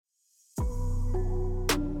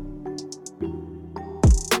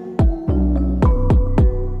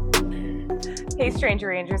Hey, Stranger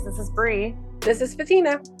Rangers, this is Bree, This is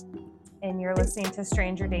Fatina. and you're listening to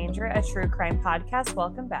Stranger Danger, a true crime podcast.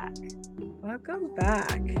 Welcome back. Welcome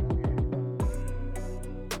back.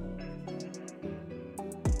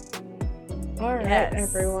 All right, Yes.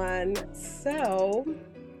 everyone. So,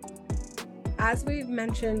 as we've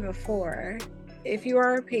mentioned before, if you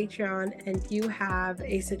are a Patreon and you have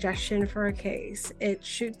a suggestion for a case, it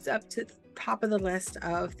shoots up to the top of the list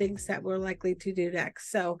of things that we're likely to do next.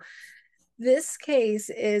 So, this case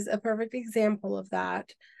is a perfect example of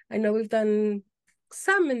that. I know we've done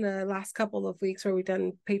some in the last couple of weeks where we've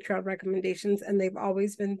done Patreon recommendations, and they've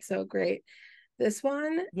always been so great. This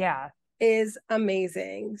one is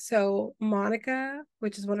amazing. So Monica,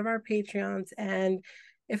 which is one of our Patreons, and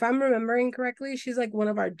if I'm remembering correctly, she's like one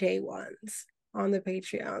of our day ones on the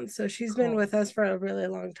Patreon. So she's been with us for a really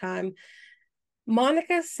long time.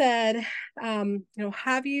 Monica said,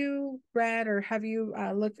 have you read or have you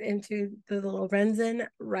looked into the Lorenzen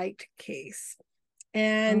Wright case?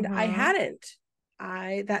 And I hadn't.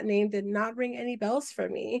 That name did not ring any bells for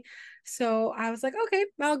me. So I was like, okay,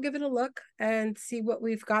 I'll give it a look and see what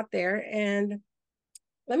we've got there. And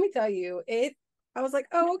let me tell you, I was like,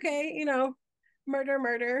 oh, okay,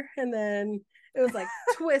 murder. And then it was like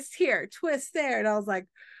twist here, twist there. And I was like,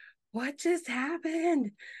 what just happened?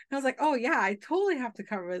 And I was like, oh yeah, I totally have to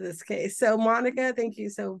cover this case. So Monica, thank you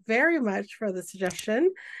so very much for the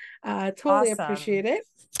suggestion. Totally Awesome. appreciate it.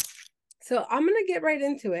 So I'm going to get right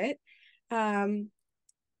into it.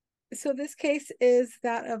 So this case is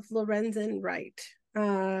that of Lorenzen Wright.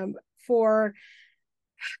 To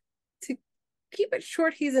keep it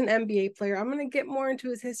short, he's an NBA player. I'm going to get more into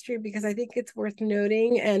his history because I think it's worth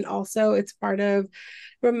noting, and also it's part of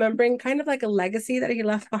remembering kind of like a legacy that he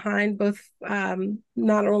left behind, both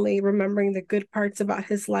not only remembering the good parts about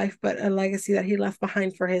his life, but a legacy that he left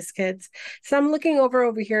behind for his kids. So I'm looking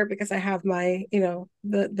over here because I have my,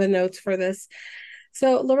 the notes for this.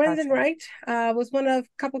 So Lorenzen Wright was one of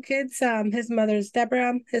a couple kids. His mother's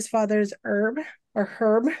Deborah, his father's Herb.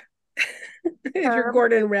 You're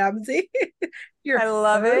Gordon Ramsay. I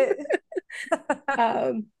love it.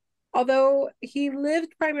 Although he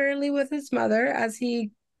lived primarily with his mother, as he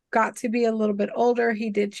got to be a little bit older, he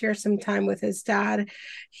did share some time with his dad.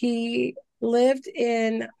 He lived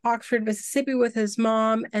in Oxford, Mississippi with his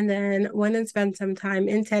mom, and then went and spent some time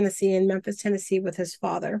in Memphis, Tennessee with his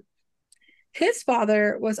father. His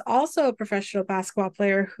father was also a professional basketball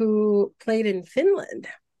player who played in Finland.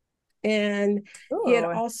 And he had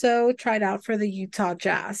also tried out for the Utah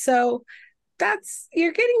Jazz. So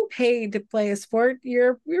you're getting paid to play a sport.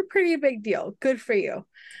 You're pretty big deal. Good for you.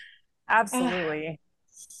 Absolutely.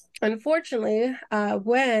 Unfortunately,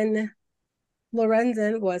 when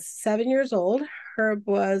Lorenzen was 7 years old, Herb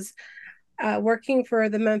was working for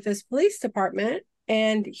the Memphis Police Department,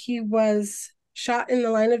 and he was shot in the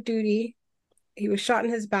line of duty. He was shot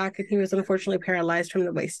in his back, and he was unfortunately paralyzed from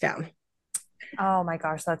the waist down. Oh my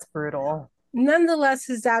gosh, that's brutal. Nonetheless,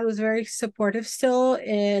 his dad was very supportive still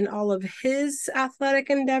in all of his athletic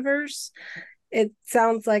endeavors. It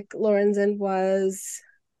sounds like Lorenzen was,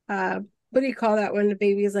 what do you call that when the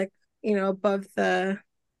baby is like, above the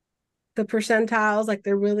percentiles, like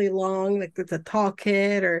they're really long, like it's a tall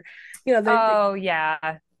kid, or,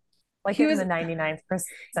 yeah. Like he was in the 99th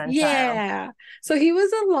percentile. Yeah. So he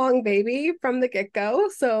was a long baby from the get-go.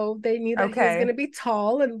 So they knew that he was going to be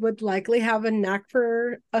tall and would likely have a knack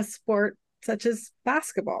for a sport such as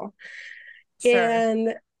basketball. Sure.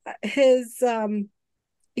 And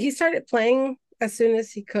he started playing as soon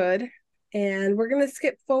as he could. And we're going to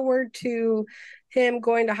skip forward to him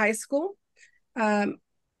going to high school.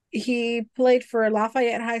 He played for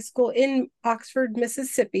Lafayette High School in Oxford,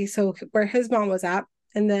 Mississippi, so where his mom was at.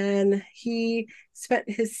 And then he spent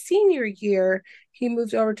his senior year, he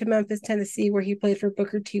moved over to Memphis, Tennessee, where he played for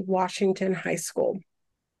Booker T. Washington High School.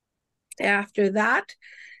 After that,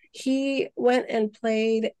 he went and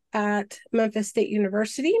played at Memphis State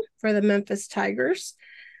University for the Memphis Tigers.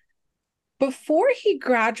 Before he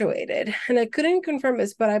graduated, and I couldn't confirm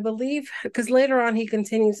this, but I believe, because later on he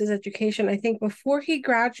continues his education, I think before he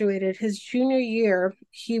graduated, his junior year,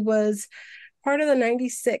 he was part of the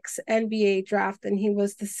 96 NBA draft, and he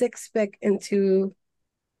was the 6th pick into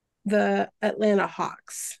the Atlanta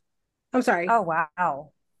Hawks. I'm sorry. Oh,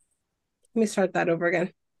 wow. Let me start that over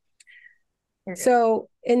again. So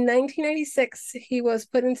in 1996, he was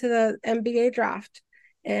put into the NBA draft,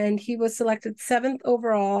 and he was selected 7th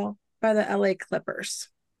overall by the LA Clippers.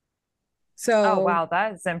 So, oh wow,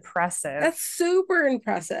 that is impressive. That's super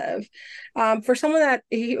impressive. For someone that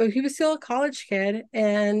he was still a college kid,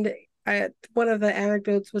 and one of the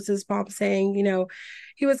anecdotes was his mom saying,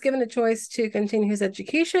 he was given a choice to continue his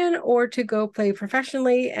education or to go play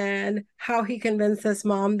professionally, and how he convinced his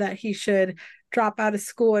mom that he should drop out of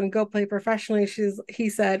school and go play professionally. He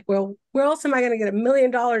said, well, where else am I going to get $1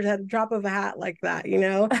 million at a drop of a hat like that?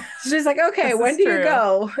 So she's like, okay, This when is do you true.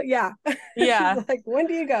 go? Yeah. She's Yeah. like, when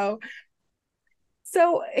do you go?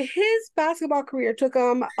 So his basketball career took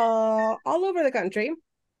him all over the country.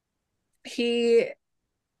 He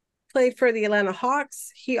played for the Atlanta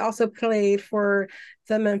Hawks. He also played for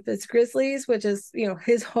the Memphis Grizzlies, which is,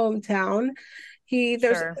 his hometown. He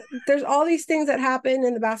Sure. there's all these things that happen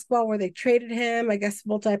in the basketball where they traded him, I guess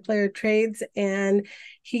multiplayer trades, and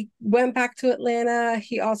he went back to Atlanta.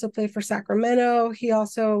 He also played for Sacramento. He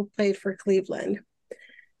also played for Cleveland.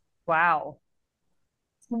 Wow.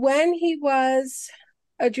 When he was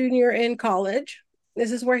a junior in college,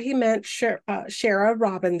 this is where he met Shara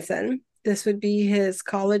Robinson. This would be his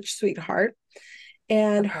college sweetheart.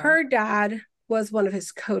 And Okay. her dad was one of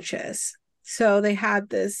his coaches. So they had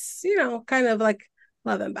this, kind of like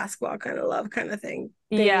love and basketball kind of love kind of thing.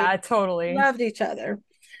 They Yeah, totally. loved each other.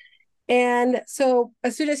 And so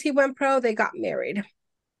as soon as he went pro, they got married.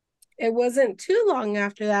 It wasn't too long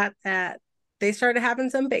after that they started having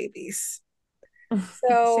some babies. She's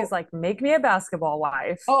So, like, make me a basketball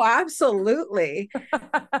wife. oh, absolutely.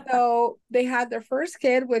 So they had their first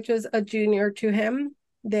kid, which was a junior to him.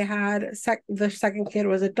 They had the second kid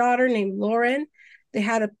was a daughter named Lauren. They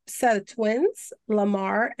had a set of twins,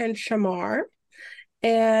 Lamar and Shamar.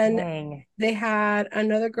 And Dang. they had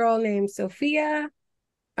another girl named Sophia,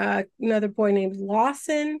 another boy named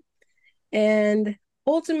Lawson. And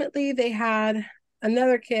ultimately, they had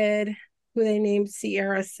another kid who they named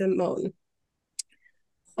Sierra Simone.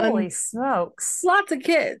 Holy And smokes. lots of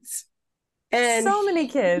kids. And So many he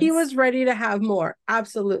kids. was ready to have more.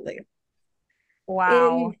 Absolutely. In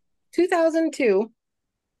Wow. 2002,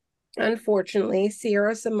 unfortunately,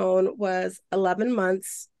 Sierra Simone was 11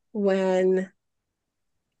 months when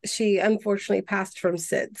she unfortunately passed from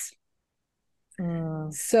SIDS.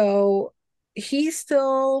 Mm. So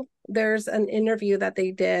there's an interview that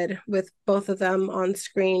they did with both of them on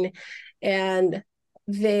screen, and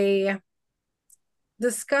they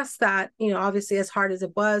discussed that, obviously, as hard as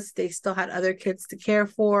it was, they still had other kids to care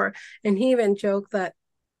for. And he even joked that,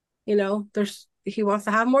 he wants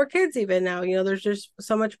to have more kids even now. There's just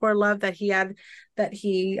so much more love that he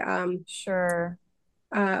Sure.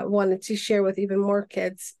 wanted to share with even more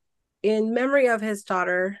kids. In memory of his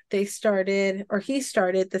daughter, he started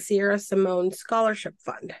the Sierra Simone Scholarship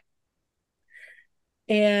Fund.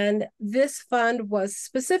 And this fund was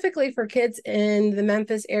specifically for kids in the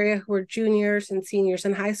Memphis area who were juniors and seniors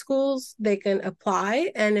in high schools. They can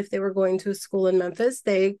apply, and if they were going to a school in Memphis,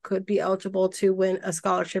 they could be eligible to win a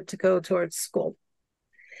scholarship to go towards school.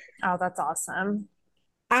 Oh, that's awesome.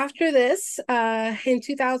 After this, in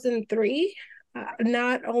 2003,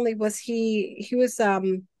 not only was he was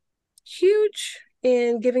huge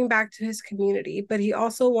in giving back to his community, but he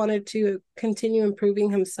also wanted to continue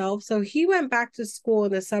improving himself. So he went back to school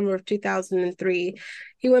in the summer of 2003.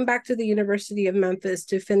 He went back to the University of Memphis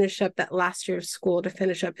to finish up that last year of school to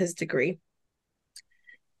finish up his degree.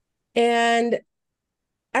 And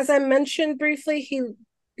as I mentioned briefly, he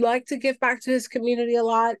liked to give back to his community a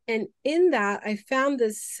lot. And in that, I found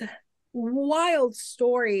this wild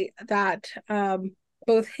story that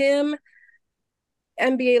both him,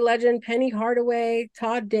 NBA legend Penny Hardaway,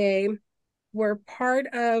 Todd Day were part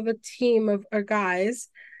of a team of guys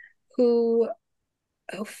who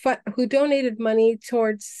who donated money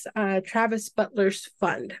towards Travis Butler's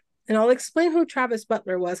fund. And I'll explain who Travis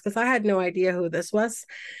Butler was because I had no idea who this was.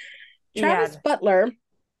 Travis Yeah. Butler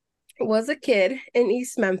was a kid in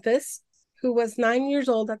East Memphis who was 9 years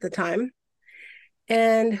old at the time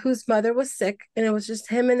and whose mother was sick, and it was just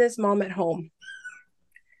him and his mom at home.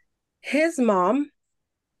 His mom,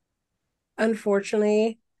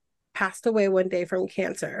 unfortunately, passed away one day from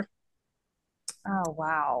cancer. Oh,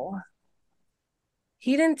 wow.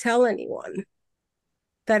 He didn't tell anyone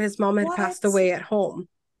that his mom had passed What? away at home.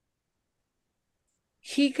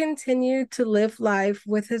 He continued to live life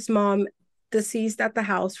with his mom deceased at the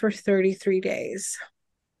house for 33 days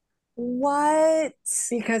What?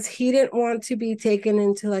 because he didn't want to be taken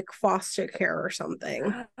into like foster care or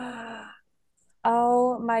something.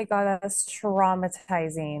 Oh my God, that's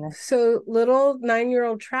traumatizing. So little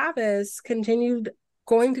 9-year-old Travis continued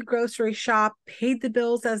going to grocery shop, paid the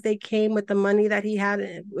bills as they came with the money that he had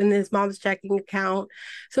in his mom's checking account.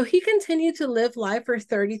 So he continued to live life for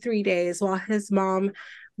 33 days while his mom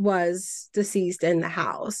was deceased in the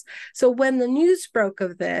house. So when the news broke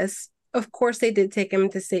of this, of course, they did take him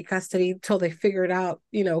into state custody until they figured out,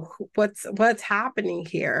 what's happening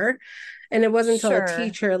here. And it wasn't until a Sure.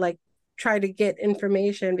 teacher like tried to get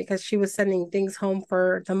information because she was sending things home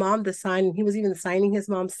for the mom to sign, and he was even signing his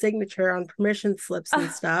mom's signature on permission slips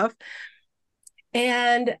and stuff.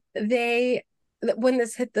 And when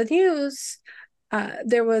this hit the news,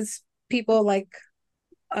 there was people like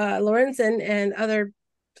Lorenzen and other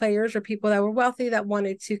players or people that were wealthy that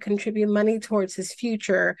wanted to contribute money towards his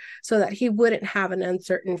future so that he wouldn't have an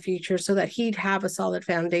uncertain future, so that he'd have a solid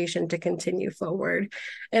foundation to continue forward.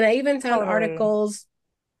 And I even found Totally. articles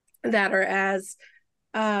that are as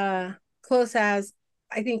close as,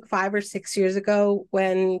 I think, 5 or 6 years ago,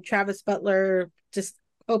 when Travis Butler just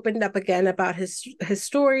opened up again about his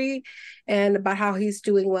story and about how he's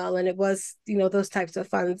doing well. And it was, those types of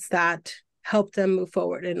funds that helped them move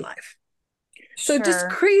forward in life. So just Sure.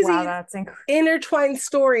 Wow, crazy that's intertwined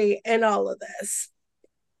story in all of this.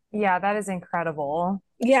 yeah, that is incredible.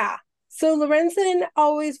 Yeah. So Lorenzen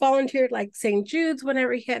always volunteered like St. Jude's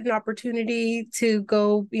whenever he had an opportunity to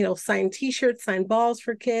go, sign t-shirts, sign balls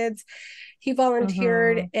for kids. He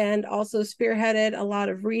volunteered Mm-hmm. and also spearheaded a lot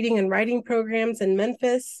of reading and writing programs in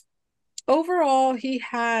Memphis. Overall, he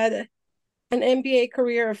had an NBA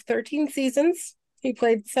career of 13 seasons. He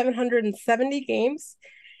played 770 games.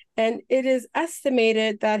 And it is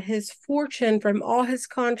estimated that his fortune from all his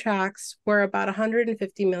contracts were about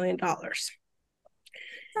 $150 million.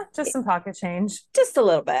 Just some pocket change. Just a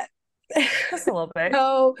little bit. Just a little bit.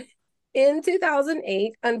 So in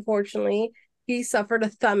 2008, unfortunately, he suffered a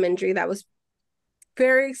thumb injury that was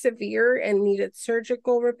very severe and needed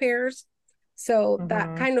surgical repairs. So that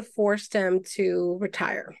Mm-hmm. kind of forced him to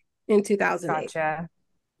retire in 2008. Gotcha.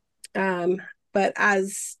 But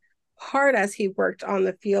as hard as he worked on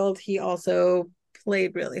the field, he also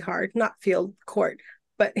played really hard, not field court,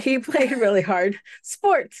 but he played really hard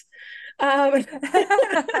sports. Um,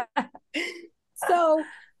 so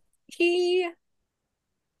he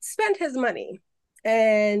spent his money,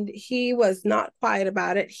 and he was not quiet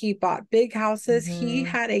about it. He bought big houses. He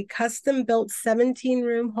Mm-hmm. had a custom built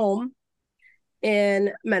 17-room home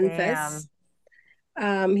in Memphis.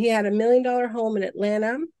 Damn. He had $1 million home in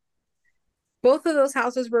Atlanta. Both of those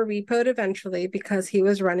houses were repoed eventually because he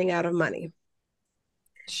was running out of money.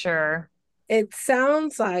 Sure. It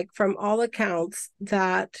sounds like, from all accounts,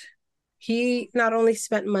 that he not only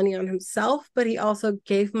spent money on himself, but he also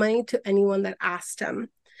gave money to anyone that asked him.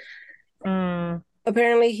 Mm,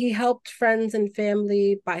 Apparently, he helped friends and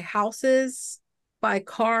family buy houses, buy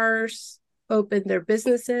cars, open their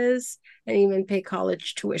businesses, and even pay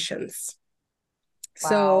college tuitions.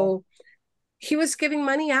 wow. So he was giving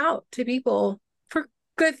money out to people for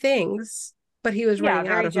good things, but he was Yeah, running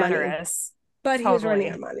out very of money. generous. But he was running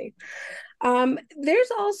out Totally. of money.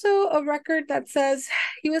 There's also a record that says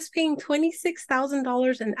he was paying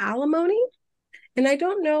 $26,000 in alimony. And I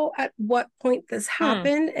don't know at what point this Hmm.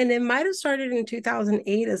 happened. And it might have started in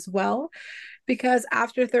 2008 as well, because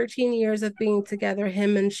after 13 years of being together,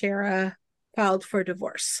 him and Shara filed for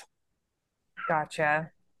divorce.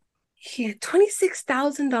 Gotcha. He had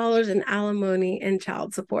 $26,000 in alimony and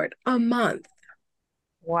child support a month.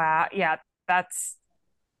 Wow. Yeah, A,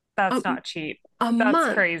 that's not cheap. a That's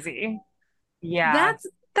month. crazy. Yeah,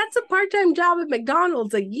 That's a part-time job at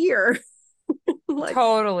McDonald's a year. Like,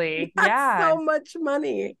 totally. that's Yeah, so much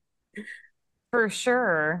money. for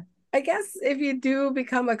sure. I guess if you do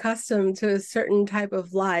become accustomed to a certain type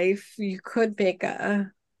of life, you could make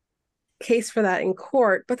a case for that in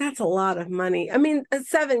court, but that's a lot of money. I mean,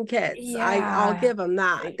 7 kids, I'll Yeah, give them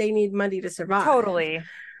that. They need money to survive, totally.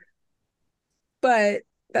 but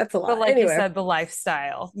that's a But lot. like you Anyway, said, the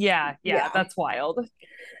lifestyle. Yeah, yeah, yeah. that's wild.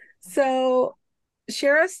 So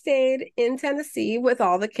Sheriff stayed in Tennessee with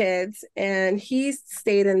all the kids, and he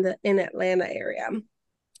stayed in the in Atlanta area.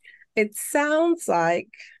 It sounds like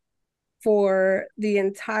for the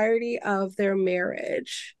entirety of their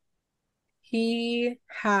marriage, he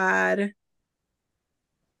had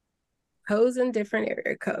hoes in different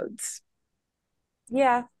area codes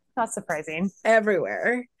Yeah, not surprising.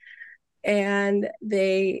 everywhere. And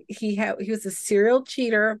he was a serial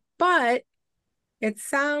cheater, but it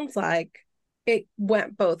sounds like it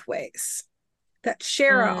went both ways. That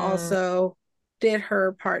Shara Mm, also did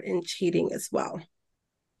her part in cheating as well.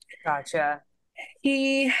 gotcha.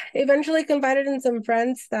 He eventually confided in some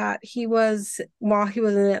friends that while he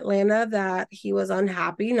was in Atlanta, that he was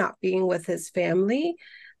unhappy not being with his family.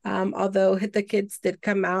 Although the kids did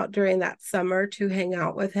come out during that summer to hang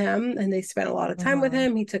out with him, and they spent a lot of time with Hmm.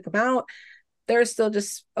 him. He took them out. There's still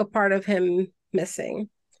just a part of him missing.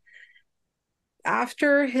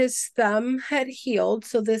 After his thumb had healed,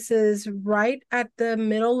 so this is right at the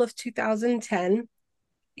middle of 2010,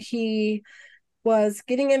 he was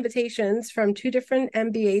getting invitations from two different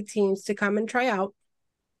NBA teams to come and try out.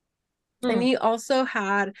 And Hmm. he also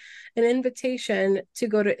had an invitation to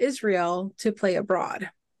go to Israel to play abroad.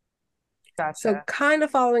 So, Gotcha. kind of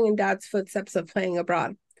following in dad's footsteps of playing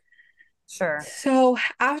abroad. Sure. So,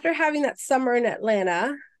 after having that summer in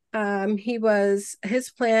Atlanta,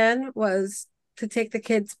 his plan was to take the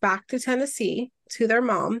kids back to Tennessee to their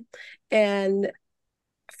mom. And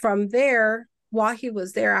from there, while he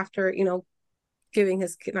was there, after, not giving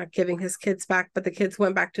his kids back, but the kids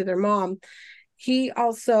went back to their mom, he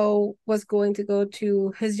also was going to go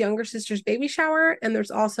to his younger sister's baby shower. And there's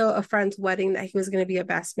also a friend's wedding that he was going to be a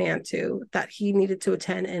best man to that he needed to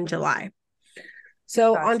attend in July.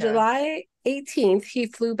 So on Gotcha. July 18th, he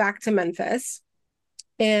flew back to Memphis.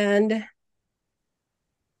 And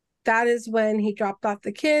that is when he dropped off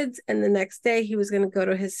the kids. And the next day, he was going to go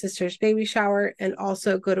to his sister's baby shower and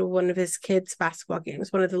also go to one of his kids' basketball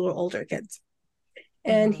games, one of the little older kids.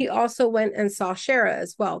 And Hmm. he also went and saw Shara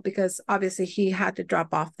as well, because obviously he had to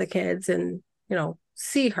drop off the kids and,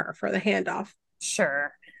 see her for the handoff.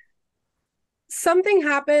 Sure. Something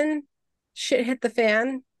happened, shit hit the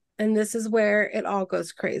fan, and this is where it all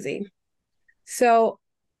goes crazy. So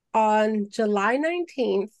on July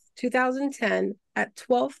 19th, 2010, at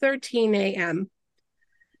 12:13 a.m.,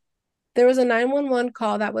 there was a 911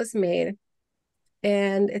 call that was made,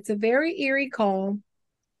 and it's a very eerie call.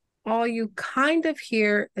 All you kind of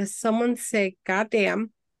hear is someone say, "God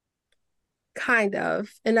damn," kind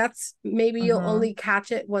of. And that's maybe you'll Hmm. only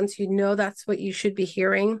catch it once you know that's what you should be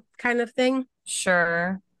hearing, kind of thing.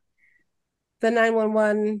 Sure. The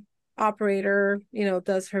 911 operator,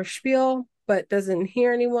 does her spiel, but doesn't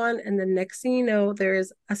hear anyone. And the next thing you know, there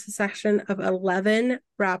is a succession of 11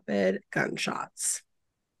 rapid gunshots.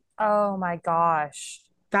 Oh my gosh.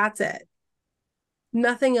 That's it.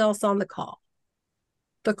 Nothing else on the call.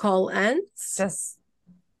 The call ends. Just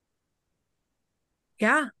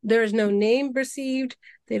Yeah, there's no name received.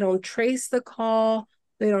 They don't trace the call.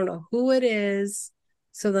 They don't know who it is.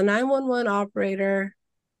 So the 911 operator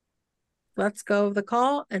lets go of the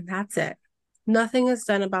call, and that's it. Nothing is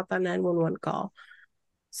done about that 911 call.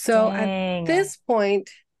 So at dang. this point,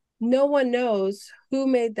 no one knows who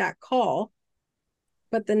made that call.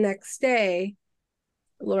 But the next day,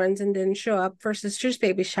 Lorenzen didn't show up for sister's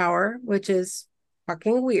baby shower, which is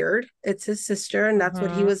fucking weird. It's his sister, and that's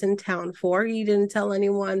what he Hmm. was in town for. He didn't tell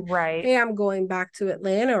anyone, Right. "Hey, I'm going back to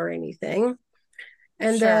Atlanta," or anything.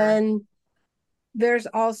 And Sure. then there's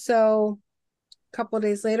also a couple of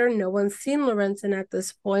days later, no one's seen Lorenzen at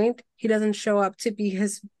this point. He doesn't show up to be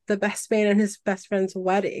the best man in his best friend's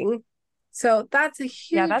wedding. So that's a Yeah,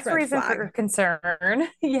 huge that's red reason flag. for concern.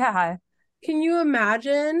 Yeah. Can you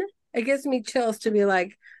imagine? It gives me chills to be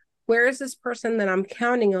like, where is this person that I'm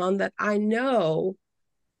counting on, that I know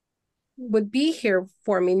would be here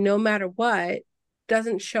for me no matter what,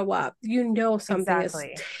 doesn't show up? Something is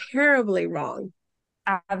Exactly. terribly wrong.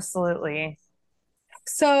 Absolutely.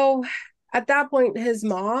 So at that point, his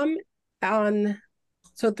mom, on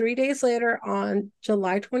so 3 days later, on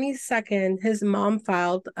July 22nd, his mom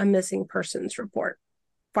filed a missing persons report,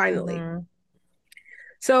 finally. Hmm.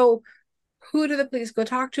 So who do the police go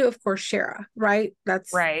talk to? Of course, Shara, right?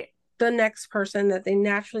 That's Right. the next person that they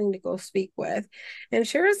naturally need to go speak with. And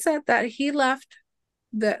Shara said that he left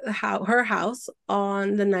her house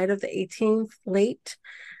on the night of the 18th late,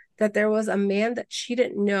 that there was a man that she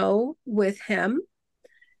didn't know with him,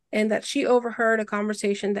 and that she overheard a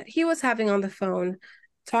conversation that he was having on the phone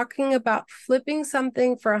talking about flipping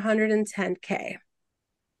something for 110K.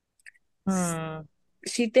 Hmm.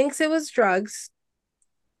 She thinks it was drugs,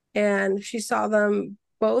 and she saw them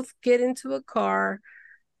both get into a car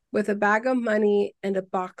with a bag of money and a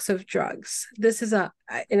box of drugs. This is I'm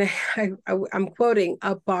quoting,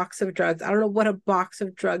 a box of drugs. I don't know what a box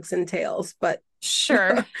of drugs entails, but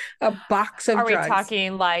Sure. a box of Are we drugs.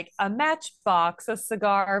 talking like a matchbox, a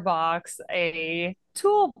cigar box, a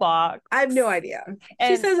toolbox? I have no idea. She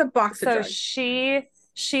And says a box of so drugs.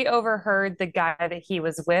 she overheard the guy that he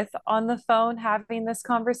was with on the phone having this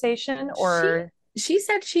conversation, She or she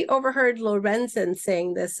said she overheard Lorenzen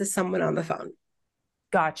saying this to someone on the phone.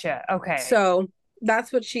 gotcha. Okay. So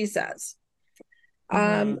that's what she says.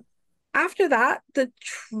 Um, Hmm. After that, the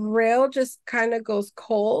trail just kind of goes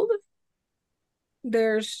cold.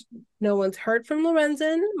 There's no one's heard from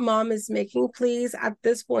Lorenzen. Mom is making pleas. At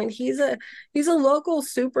this point, he's a local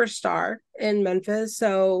superstar in Memphis,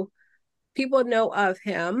 so people know of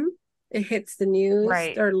him. It hits the news.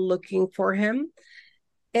 Right. They're looking for him.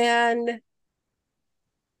 And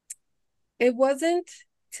It wasn't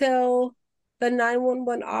till the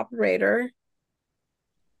 911 operator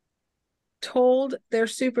told their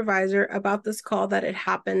supervisor about this call that it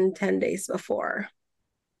happened 10 days before.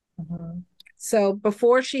 Mhm. So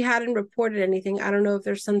before she hadn't reported anything, I don't know if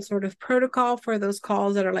there's some sort of protocol for those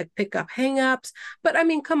calls that are like pick up hangups. But I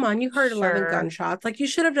mean, come on, you heard 11 Sure. gunshots. Like you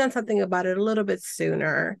should have done something about it a little bit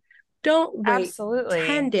sooner. Don't wait 10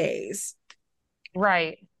 Absolutely. days.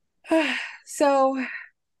 Right. So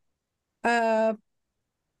uh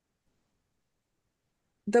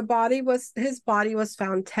his body was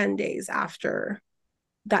found 10 days after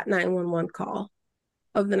that 911 call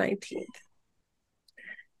of the 19th.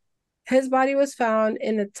 His body was found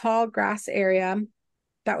in a tall grass area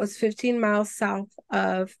that was 15 miles south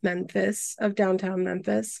of Memphis, of downtown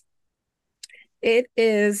Memphis. It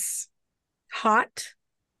is hot,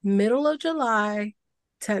 middle of July,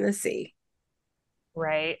 Tennessee.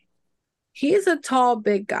 Right. He is a tall,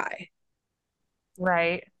 big guy.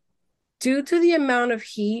 Right. Due to the amount of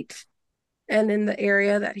heat and in the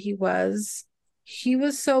area that he was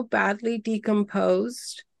so badly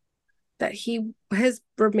decomposed that his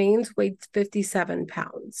remains weighed 57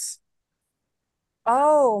 pounds.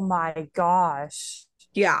 Oh my gosh.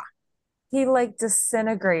 Yeah, He like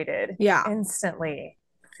disintegrated yeah. instantly.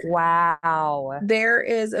 Wow. There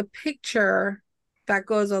is a picture that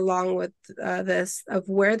goes along with this of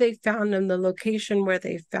where they found him, the location where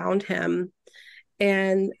they found him,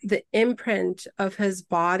 and the imprint of his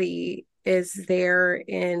body is there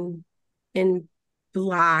in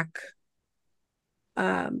black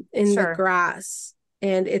in the Sure. grass.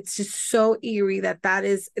 And it's just so eerie that that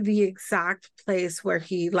is the exact place where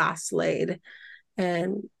he last laid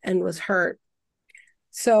and was hurt.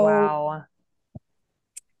 So Wow.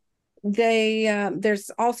 there's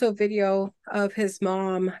also video of his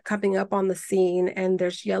mom coming up on the scene, and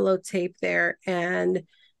there's yellow tape there, and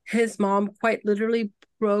his mom quite literally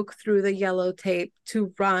broke through the yellow tape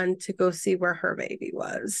to run to go see where her baby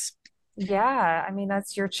was. Yeah. I mean,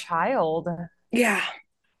 that's your child. Yeah.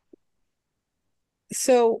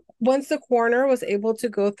 So once the coroner was able to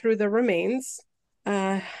go through the remains,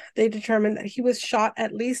 uh, they determined that he was shot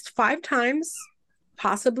at least 5 times,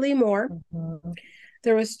 possibly more. Mhm.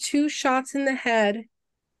 There was 2 shots in the head,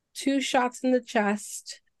 2 shots in the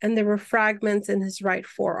chest, and there were fragments in his right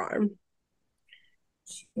forearm.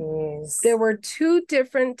 There Jeez. were 2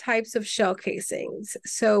 different types of shell casings,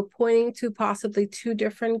 so pointing to possibly 2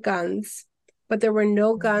 different guns, but there were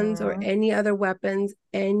no guns or Mhm. any other weapons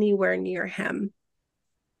anywhere near him.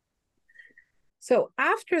 So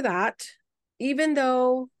after that, even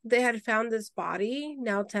though they had found this body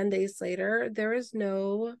now 10 days later, there is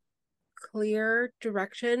no clear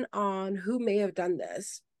direction on who may have done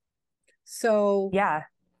this. So Yeah.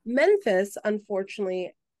 Memphis,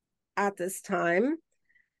 unfortunately, at this time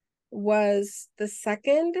was the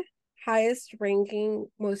second highest ranking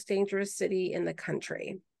most dangerous city in the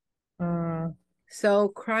country. Mm, So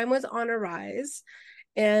crime was on a rise.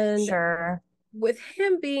 And sure. with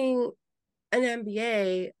him being an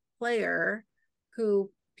NBA player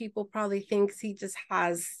who people probably thinks he just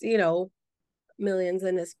has, millions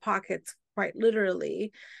in his pockets, quite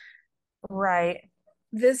literally, Right.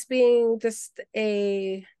 this being just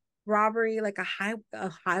a robbery, like a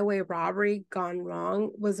highway robbery gone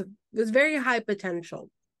wrong, was very high potential.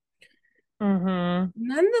 Hmm.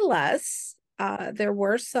 Nonetheless, there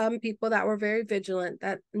were some people that were very vigilant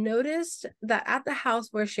that noticed that at the house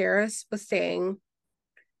where Sheriff was staying,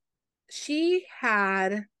 she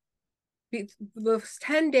had those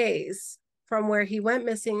 10 days from where he went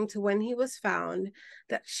missing to when he was found,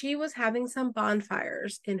 that she was having some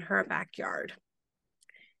bonfires in her backyard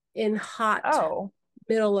in hot Oh,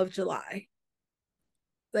 middle of July.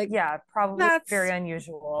 Like, yeah. Probably very that's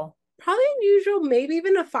unusual. probably unusual, maybe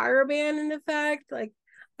even a fire ban in effect. Like,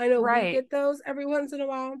 I know we Right. get those every once in a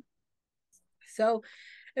while. So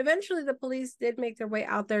eventually the police did make their way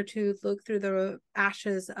out there to look through the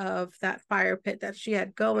ashes of that fire pit that she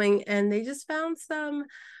had going, and they just found some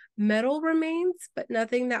metal remains, but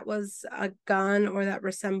nothing that was a gun or that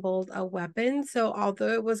resembled a weapon. So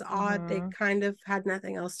although it was odd, they Hmm. kind of had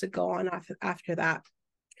nothing else to go on after that.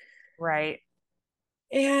 Right.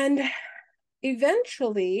 And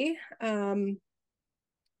eventually, an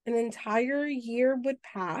entire year would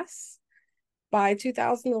pass. By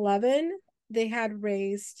 2011, they had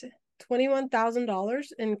raised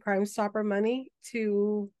 $21,000 in Crime Stopper money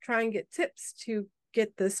to try and get tips to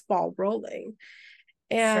get this ball rolling.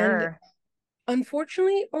 And Sure.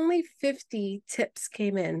 unfortunately, only 50 tips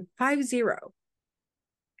came in, 50,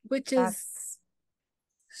 which is That's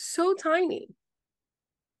so tiny,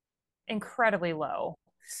 incredibly low,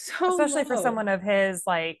 so especially for low. someone of his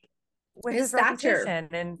like with his his stature. reputation.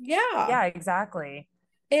 And Yeah. yeah, exactly.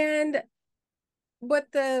 And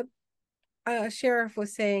what the sheriff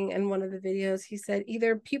was saying in one of the videos, he said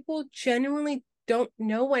either people genuinely don't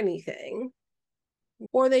know anything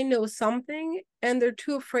or they know something and they're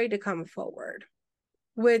too afraid to come forward,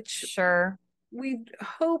 which Sure. we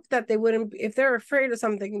hope that they wouldn't, if they're afraid of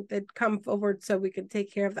something, they'd come forward so we could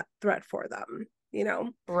take care of that threat for them, you know?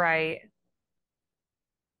 Right.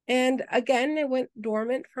 And again, it went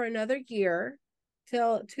dormant for another year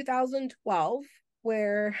till 2012,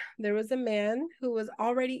 where there was a man who was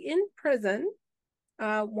already in prison,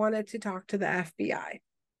 wanted to talk to the FBI.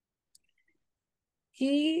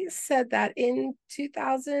 He said that in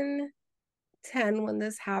 2010, when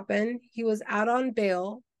this happened, he was out on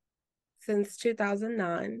bail since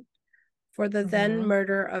 2009 for the then Hmm.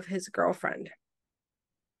 murder of his girlfriend.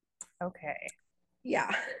 Okay.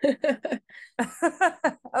 Yeah.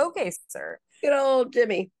 Okay, sir. Good old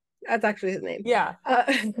Jimmy. That's actually his name. Yeah. Uh,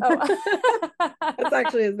 Oh. that's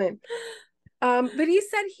actually his name. But he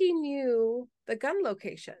said he knew the gun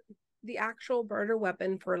location, the actual murder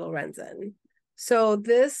weapon for Lorenzen. So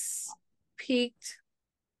this piqued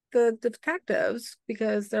the detectives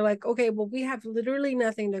because they're like, okay, well, we have literally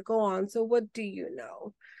nothing to go on. So what do you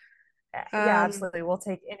know? Yeah, Um, absolutely. We'll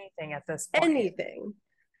take anything at this point. anything.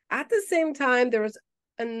 At the same time, there was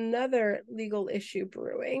another legal issue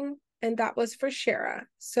brewing, and that was for Shara.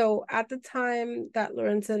 So at the time that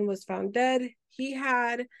Lorenzen was found dead, he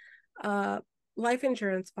had a life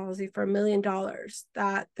insurance policy for $1 million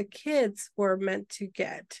that the kids were meant to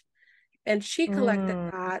get. And she collected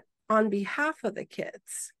Mm. that on behalf of the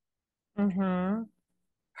kids. Hmm.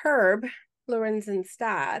 Herb, Lorenzen's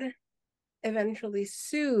dad, eventually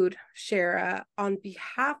sued Shara on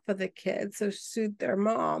behalf of the kids, so sued their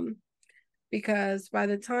mom, because by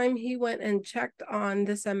the time he went and checked on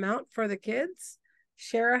this amount for the kids,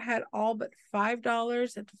 Shara had all but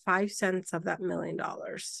 $5.05 of that $1 million.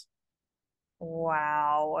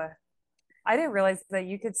 Wow. I didn't realize that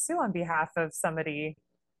you could sue on behalf of somebody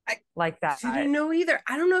I like didn't that. know either.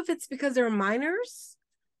 I don't know if it's because they're minors,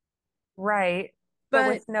 Right. But but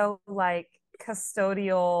with no like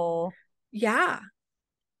custodial yeah,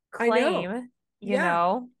 I know. claim, you Yeah.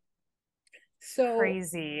 know, So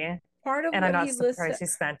crazy. part of And I'm what he not listed, surprised she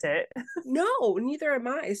spent it. no, neither am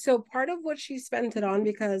I. So part of what she spent it on,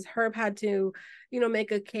 because Herb had to,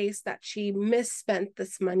 make a case that she misspent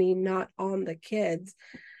this money not on the kids.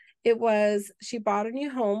 It was she bought a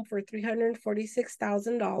new home for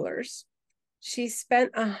 $346,000. She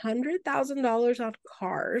spent $100,000 on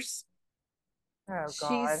cars. Oh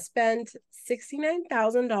She God. spent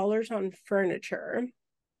 $69,000 on furniture,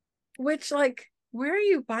 which, like, where are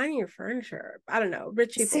you buying your furniture? I don't know,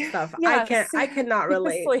 rich people stuff. Yeah, I cannot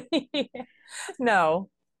relate. seriously. No.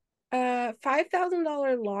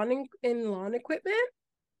 $5,000 lawn equipment.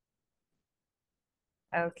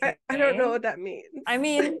 I don't know Okay. what that means. I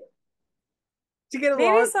mean, To get a maybe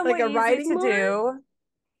lawn, like somewhat a easy riding to lawn. do,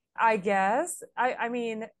 I guess. I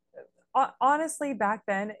mean, honestly, back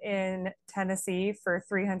then in Tennessee for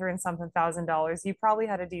 300 and something thousand dollars, you probably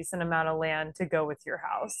had a decent amount of land to go with your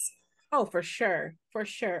house. Oh, for sure, for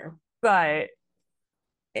sure. But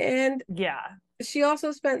And yeah, she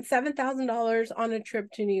also spent $7,000 on a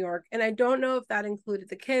trip to New York. And I don't know if that included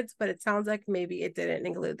the kids, but it sounds like maybe it didn't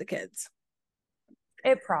include the kids.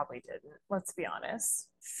 it probably didn't. Let's be honest.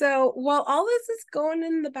 So while all this is going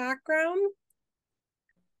in the background,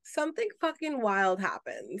 something fucking wild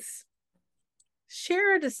happens.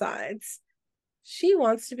 Shara decides she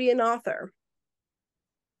wants to be an author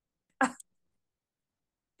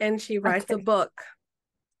and she writes a Okay. book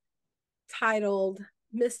titled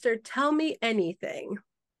Mr. Tell Me Anything.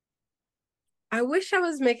 I wish I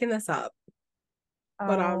was making this up,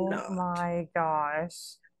 but I'm Oh not. my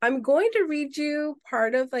gosh. I'm going to read you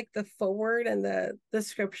part of like the forward and the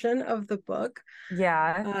description of the book.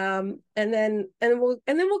 Yeah. And then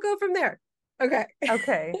we'll go from there. Okay.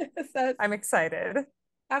 Okay. So I'm excited.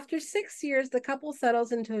 after 6 years, the couple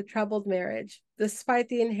settles into a troubled marriage. Despite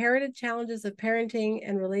the inherited challenges of parenting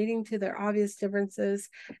and relating to their obvious differences,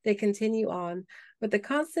 they continue on. With the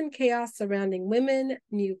constant chaos surrounding women,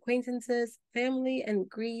 new acquaintances, family, and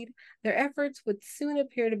greed, their efforts would soon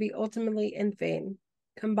appear to be ultimately in vain.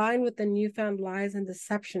 Combined with the newfound lies and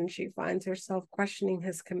deception, she finds herself questioning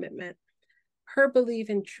his commitment. Her belief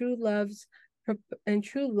in true loves her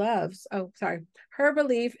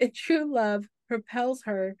belief in true love propels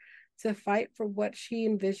her to fight for what she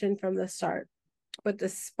envisioned from the start. But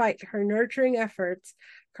despite her nurturing efforts,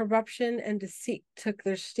 corruption and deceit took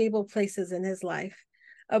their stable places in his life.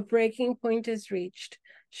 A breaking point is reached.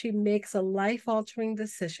 She makes a life altering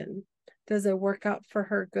decision. Does it work out for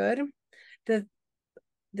her good, Did,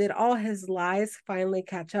 did all his lies finally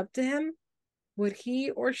catch up to him? Would he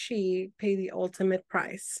or she pay the ultimate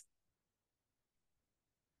price?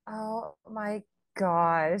 Oh my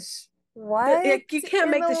gosh. What You can't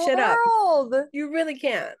in make the this shit up. world? You really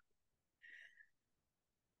can't.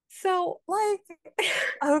 So, Like,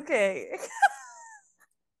 okay.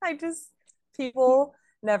 I just, people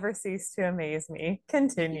never cease to amaze me.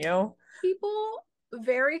 Continue. people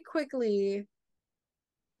very quickly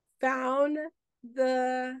found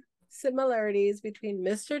the similarities between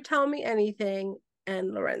Mr. Tell Me Anything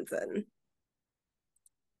and Lorenzen.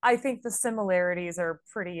 I think the similarities are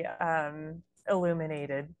pretty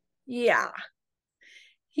illuminated. Yeah.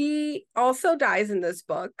 He also dies in this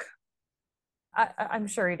book I'm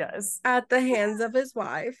sure he does. at the hands of his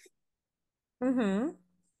wife. Mm-hmm.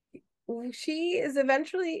 She is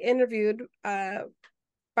eventually interviewed by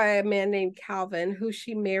a man named Calvin, who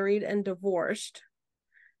she married and divorced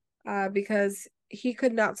because he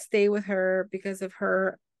could not stay with her because of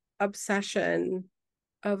her obsession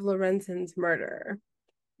of Lorenzen's murder.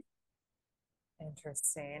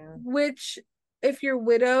 Interesting. Which, if you're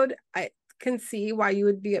widowed, I can see why you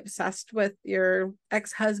would be obsessed with your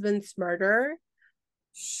ex-husband's murder,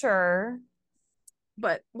 Sure.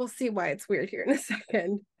 but we'll see why it's weird here in a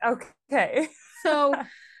second. Okay. So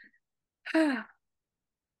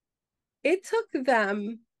it took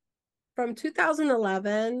them from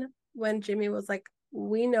 2011, when Jimmy was like,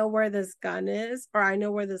 we know where this gun is, or I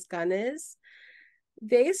know where this gun is.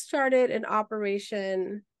 They started an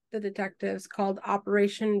operation, the detectives, called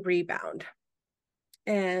Operation Rebound.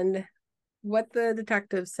 And what the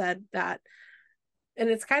detectives said that, and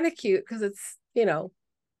it's kind of cute because it's,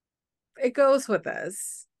 it goes with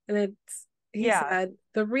this. And he Yeah, said,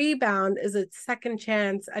 the rebound is a second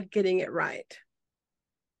chance at getting it right.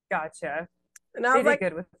 gotcha. And I They was did like,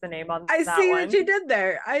 good with the name on I that see what one. you did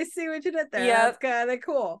there. I see what you did there. That's Yep. kind of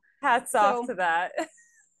cool. Hats off So to that.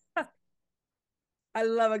 I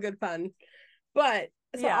love a good pun. But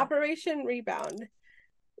so Yeah. Operation Rebound,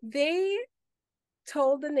 they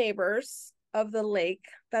told the neighbors of the lake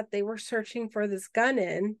that they were searching for this gun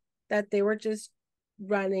in, that they were just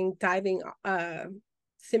running diving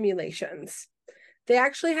simulations. They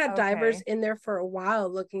actually had divers Okay. in there for a while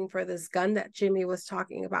looking for this gun that Jimmy was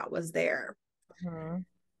talking about was there. Mhm.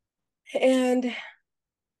 And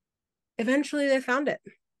eventually they found it.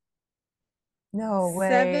 No way.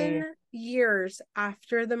 7 years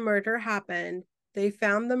after the murder happened, they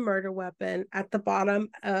found the murder weapon at the bottom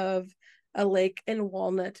of a lake in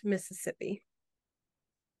Walnut, Mississippi.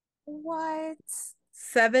 What?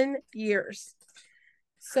 7 years.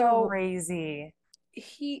 So Crazy.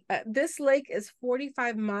 this lake is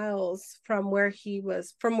 45 miles from where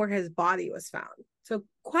his body was found. So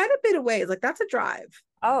quite a bit of ways. Like that's a drive.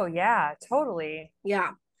 Oh, yeah, totally.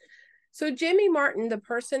 Yeah. So Jimmy Martin, the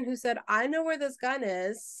person who said, I know where this gun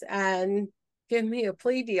is and give me a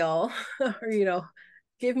plea deal or,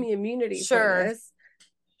 give me immunity for Sure. this, is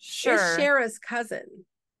Sure. Shara's cousin.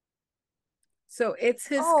 So it's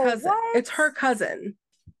his Oh, cousin. what? It's her cousin.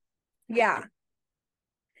 Yeah.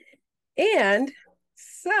 And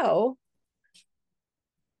so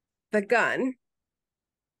the gun,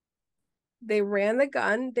 they ran the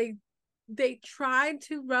gun. They tried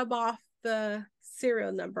to rub off the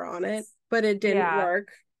serial number on it, but it didn't Yeah. work.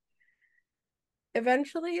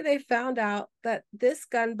 Eventually, they found out that this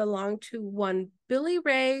gun belonged to one Billy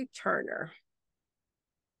Ray Turner.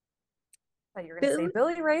 I thought you were going to say Bill-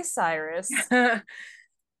 Billy Ray Cyrus.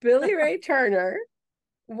 Billy Ray Turner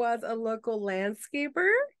was a local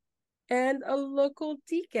landscaper and a local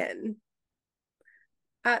deacon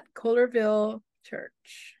at Kohlerville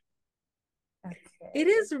Church. It Okay.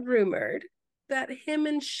 is rumored that him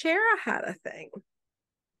and Shara had a thing.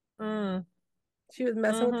 Mm. She was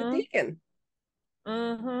messing with the Mm-hmm. deacon.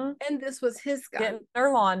 Mm-hmm. And this was his gun. Getting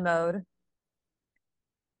their lawn mowed.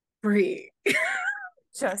 Bree.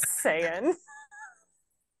 Just saying.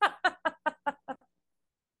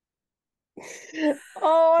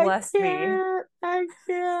 Oh, I Bless thee. can't. I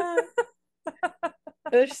can't.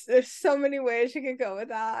 There's so many ways you could go with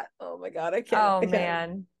that. Oh my god, I can't. Oh I can't.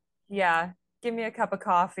 man. Yeah. Give me a cup of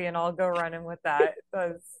coffee and I'll go running with that.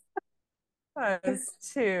 That's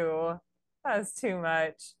too that's too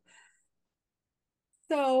much.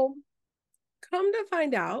 So, come to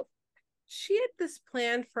find out, she had this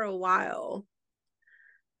plan for a while.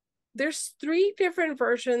 There's three different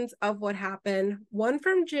versions of what happened. One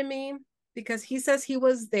from Jimmy, because he says he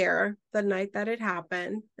was there the night that it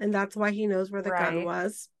happened, and that's why he knows where the gun Right.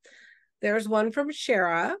 was. There's one from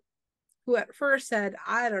Shara, who at first said,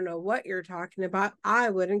 I don't know what you're talking about. I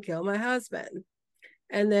wouldn't kill my husband.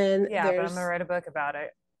 And then Yeah, but I'm gonna there's write a book about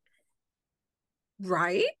it.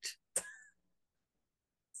 Right?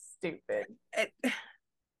 Stupid.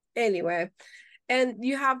 Anyway, and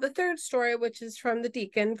you have the third story, which is from the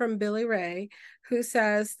deacon, from Billy Ray, who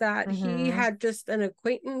says that he Mm-hmm. had just an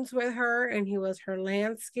acquaintance with her and he was her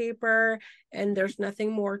landscaper, and there's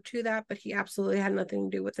nothing more to that, but he absolutely had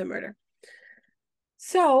nothing to do with the murder.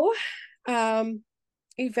 So, um,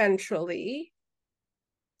 eventually,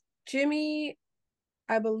 Jimmy,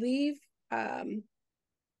 I believe, um,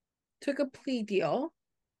 took a plea deal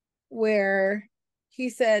where he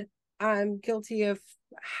said, I'm guilty of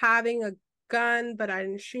having a gun, but I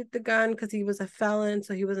didn't shoot the gun because he was a felon,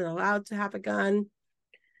 so he wasn't allowed to have a gun.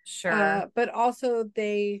 Sure. But also,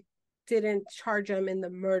 they didn't charge him in the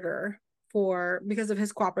murder for because of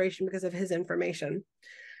his cooperation, because of his information.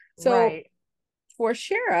 So Right. for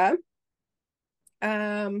Shara,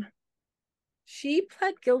 um, she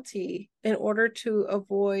pled guilty in order to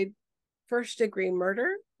avoid first degree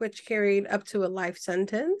murder, which carried up to a life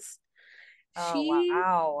sentence. Oh, She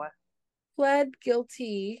wow. pled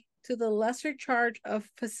guilty to the lesser charge of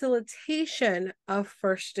facilitation of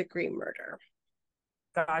first degree murder.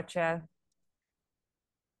 Gotcha.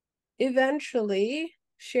 Eventually,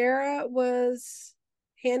 Shara was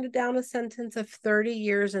handed down a sentence of 30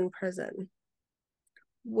 years in prison,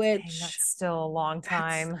 Dang, which that's still a long that's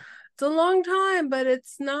time. it's a long time, but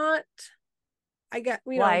it's not, I get,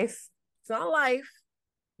 Life. it's not life,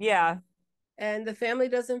 Yeah, and the family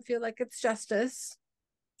doesn't feel like it's justice.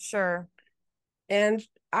 sure. And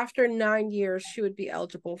after 9 years, she would be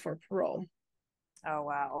eligible for parole. Oh,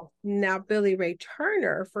 wow. Now, Billy Ray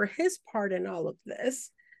Turner, for his part in all of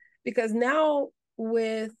this, because now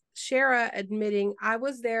with Shara admitting, I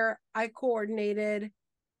was there, I coordinated,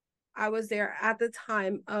 I was there at the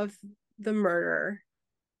time of the murder,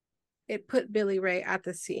 it put Billy Ray at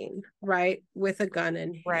the scene, right? With a gun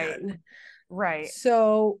in Right. hand. Right.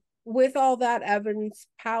 So, with all that evidence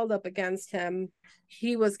piled up against him,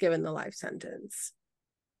 he was given the life sentence.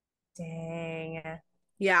 Dang.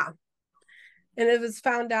 Yeah. And it was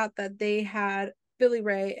found out that they had Billy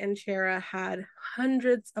Ray and Shara had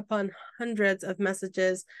hundreds upon hundreds of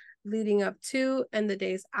messages leading up to and the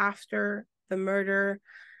days after the murder.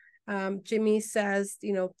 Jimmy says,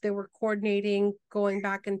 they were coordinating, going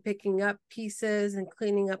back and picking up pieces and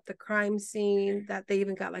cleaning up the crime scene, that they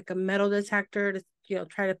even got like a metal detector to,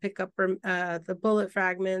 try to pick up the bullet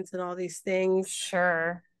fragments and all these things.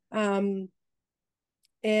 Sure. Um,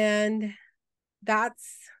 and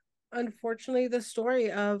that's unfortunately the story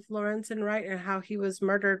of Lorenzen Wright and how he was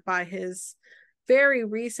murdered by his very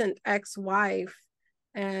recent ex-wife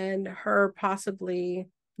and her possibly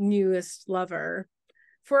newest lover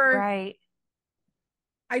for Right.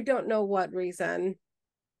 I don't know what reason,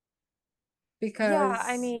 Yeah,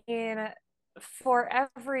 I because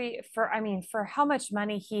mean, for how much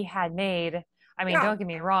money he had made, I mean, yeah, don't get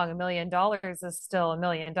me wrong, $1 million is still $1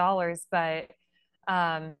 million, but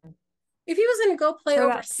um if he was going to go play for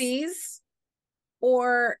that's overseas,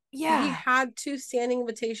 or he yeah, had two standing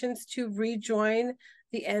invitations to rejoin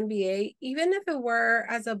the NBA, even if it were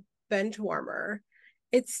as a bench warmer,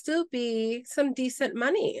 it'd still be some decent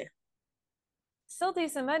money. still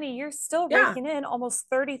decent money. You're still Yeah, raking in almost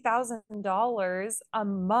 $30,000 a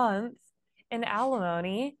month in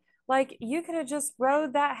alimony. Like you could have just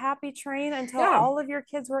rode that happy train until yeah, all of your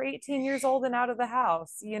kids were 18 years old and out of the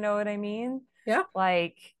house. You know what I mean? yeah,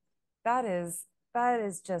 Like that is that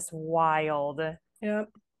is just wild. yeah.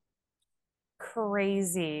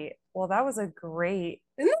 Crazy. Well, that was a great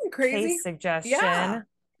Isn't that crazy? case Yeah. suggestion.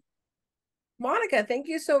 Monica, thank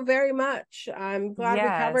you so very much. I'm glad we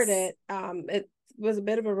covered Yes, it. It was a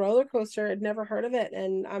bit of a roller coaster. I'd never heard of it,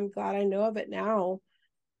 and I'm glad I know of it now.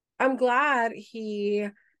 I'm glad he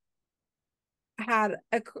had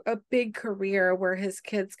a big career where his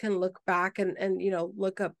kids can look back and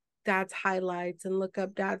look up dad's highlights and look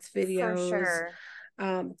up dad's for videos. sure.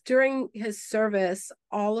 During his service,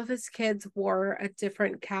 all of his kids wore a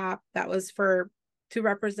different cap that was for to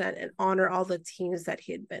represent and honor all the teams that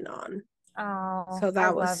he had been on. Oh, So I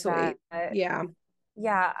that was love that. sweet. Yeah.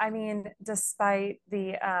 Yeah, I mean, despite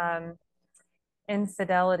the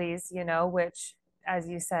infidelities, which, as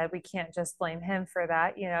you said, we can't just blame him for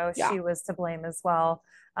that. Yeah. She was to blame as well.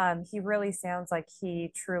 He really sounds like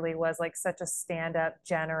he truly was like such a stand-up,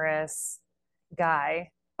 generous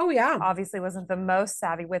guy. Oh yeah. Obviously, wasn't the most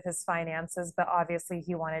savvy with his finances, but obviously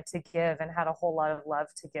he wanted to give and had a whole lot of love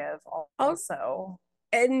to give Oh, also.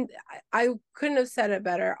 and I couldn't have said it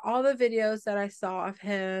better. All the videos that I saw of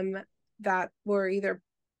him that were either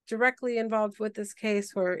directly involved with this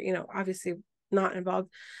case or, obviously not involved,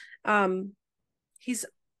 um, he's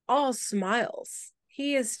all smiles.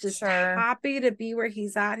 he is just Sure. happy to be where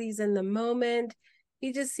he's at. He's in the moment.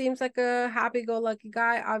 He just seems like a happy-go-lucky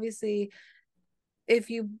guy. Obviously, if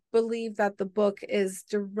you believe that the book is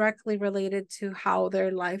directly related to how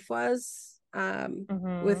their life was,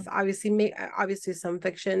 Hmm. with obviously some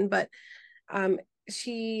fiction, but um,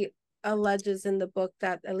 she alleges in the book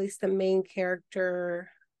that at least the main character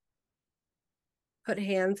put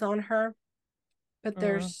hands on her, but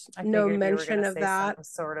there's I no figured you were mention gonna of say some that.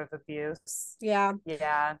 sort of abuse. Yeah.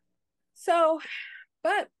 Yeah, So,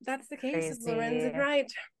 but that's the case of crazy. Lorenzen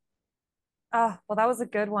Wright. Oh, well, that was a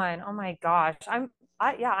good one. Oh my gosh.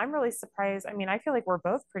 Yeah, I'm really surprised. I mean, I feel like we're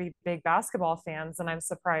both pretty big basketball fans, and I'm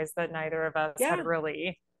surprised that neither of us had Yeah.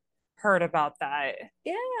 really heard about that.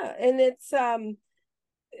 Yeah. And it's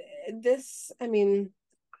this, I mean,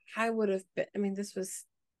 I would have been, I mean, this was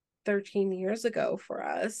 13 years ago for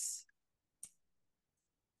us.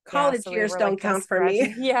 Yeah, College so we years were don't like count just for me.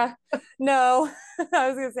 graduating. Yeah. No, I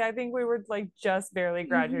was gonna say, I think we were like just barely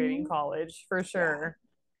graduating Hmm. college for Yeah. sure.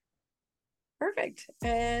 Perfect.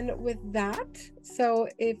 And with that, so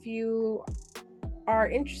if you are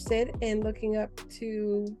interested in looking up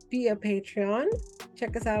to be a Patreon,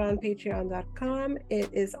 check us out on patreon.com. It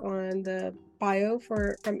is on the bio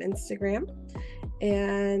from Instagram.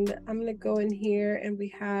 And I'm going to go in here and we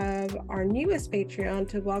have our newest Patreon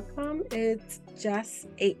to welcome. It's Jess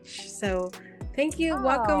H. So thank you.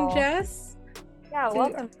 Welcome, Oh, Jess. yeah, To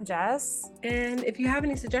welcome, Jess. And if you have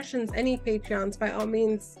any suggestions, any Patreons, by all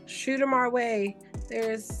means, shoot them our way.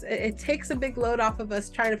 It takes a big load off of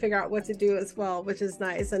us trying to figure out what to do as well, which is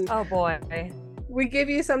nice. And Oh boy. we give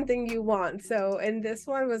you something you want. So, and this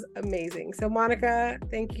one was amazing. So, Monica,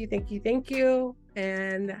 thank you, thank you, thank you.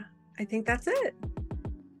 And I think that's it.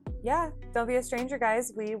 Yeah, don't be a stranger,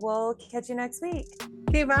 guys. We will catch you next week.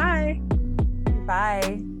 Okay, bye.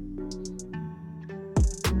 Bye.